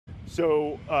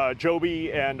So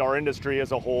Joby and our industry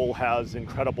as a whole has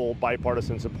incredible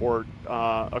bipartisan support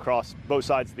across both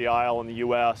sides of the aisle in the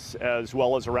U.S. as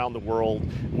well as around the world,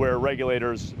 where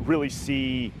regulators really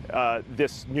see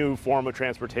this new form of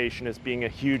transportation as being a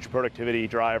huge productivity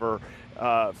driver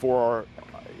for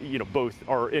both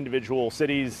our individual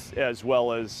cities as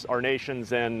well as our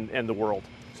nations and the world.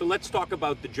 So let's talk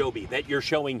about the Joby that you're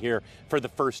showing here for the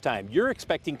first time. You're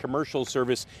expecting commercial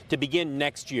service to begin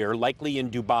next year, likely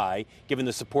in Dubai, given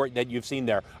the support that you've seen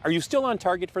there. Are you still on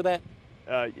target for that?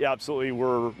 Yeah, absolutely.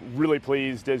 We're really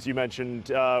pleased, as you mentioned,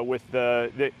 with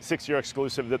the 6-year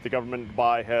exclusive that the government of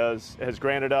Dubai has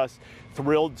granted us.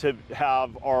 Thrilled to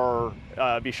have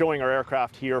be showing our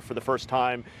aircraft here for the first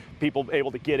time. People able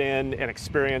to get in and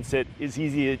experience it. Is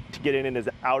easy to get in and is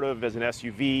out of as an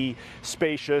SUV,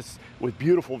 spacious with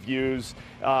beautiful views.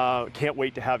 Can't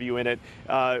wait to have you in it.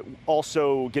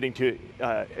 Also getting to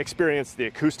experience the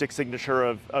acoustic signature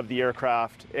of the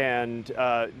aircraft and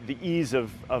the ease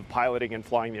of piloting and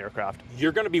flying the aircraft.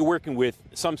 You're going to be working with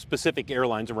some specific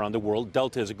airlines around the world.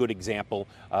 Delta is a good example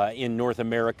in North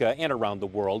America and around the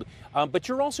world. But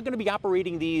you're also going to be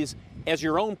operating these as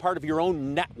your own part of your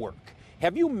own network.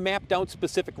 Have you mapped out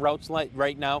specific routes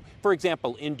right now? For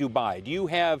example, in Dubai, do you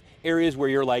have areas where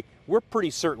you're like, we're pretty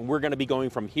certain we're going to be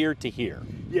going from here to here?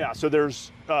 Yeah, so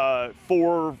there's 4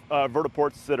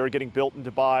 vertiports that are getting built in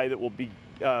Dubai that will be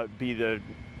the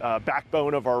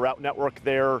backbone of our route network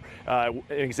there. An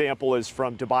example is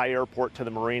from Dubai Airport to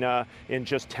the marina in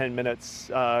just 10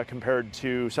 minutes compared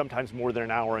to sometimes more than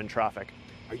an hour in traffic.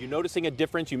 Are you noticing a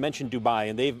difference? You mentioned Dubai,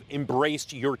 and they've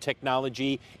embraced your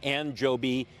technology and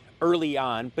Joby early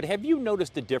on, but have you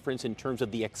noticed a difference in terms of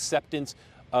the acceptance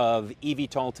of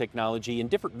eVTOL technology in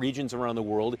different regions around the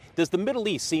world? Does the Middle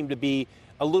East seem to be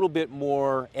a little bit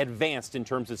more advanced in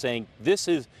terms of saying, this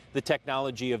is the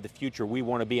technology of the future, we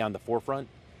want to be on the forefront?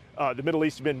 The Middle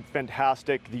East has been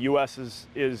fantastic. The U.S.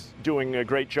 is doing a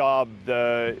great job.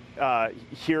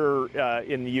 Here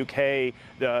in the UK,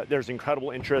 there's incredible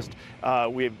interest.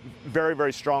 We have very,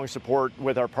 very strong support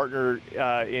with our partner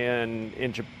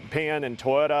in Japan and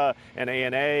Toyota and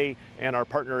ANA, and our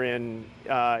partner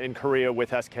in Korea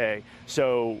with SK.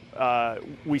 So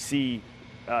we see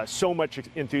so much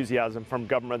enthusiasm from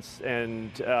governments and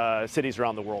cities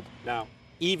around the world. Now,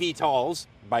 eVTOLs,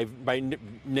 by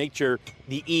nature,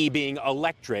 the E being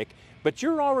electric, but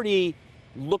you're already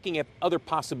looking at other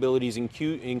possibilities,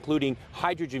 including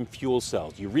hydrogen fuel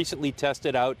cells. You recently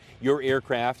tested out your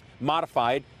aircraft,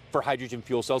 modified for hydrogen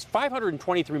fuel cells,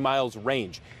 523 miles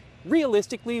range.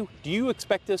 Realistically, do you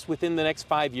expect us within the next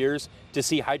 5 years to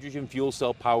see hydrogen fuel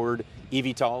cell powered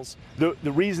eVTOLs?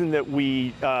 The reason that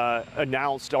we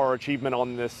announced our achievement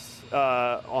on this,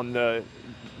 on the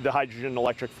hydrogen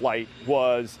electric flight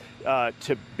was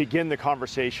to begin the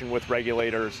conversation with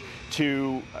regulators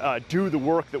to do the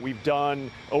work that we've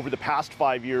done over the past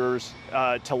 5 years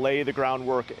to lay the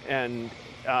groundwork and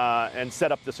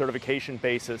set up the certification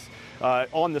basis.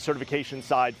 On the certification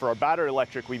side for our battery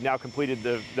electric, we've now completed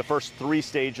the first 3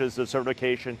 stages of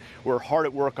certification. We're hard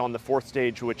at work on the 4th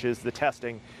stage, which is the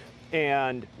testing.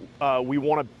 And we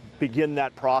want to begin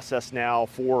that process now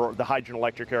for the hydrogen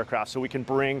electric aircraft so we can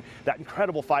bring that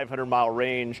incredible 500-mile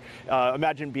range.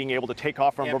 Imagine being able to take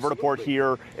off from a vertiport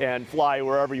here and fly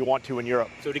wherever you want to in Europe.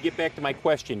 So to get back to my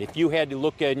question, if you had to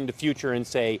look in the future and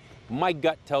say, my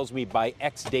gut tells me by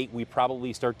X date we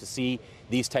probably start to see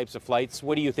these types of flights,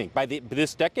 what do you think? By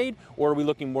this decade, or are we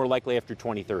looking more likely after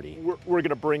 2030? We're going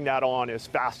to bring that on as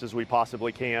fast as we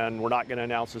possibly can. We're not going to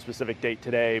announce a specific date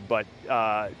today, but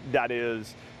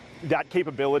that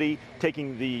capability,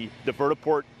 taking the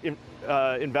vertiport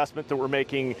investment that we're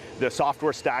making, the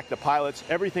software stack, the pilots,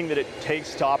 everything that it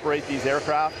takes to operate these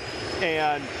aircraft,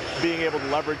 and being able to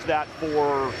leverage that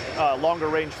for longer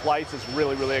range flights is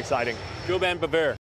really, really exciting. JoeBen Bevirt.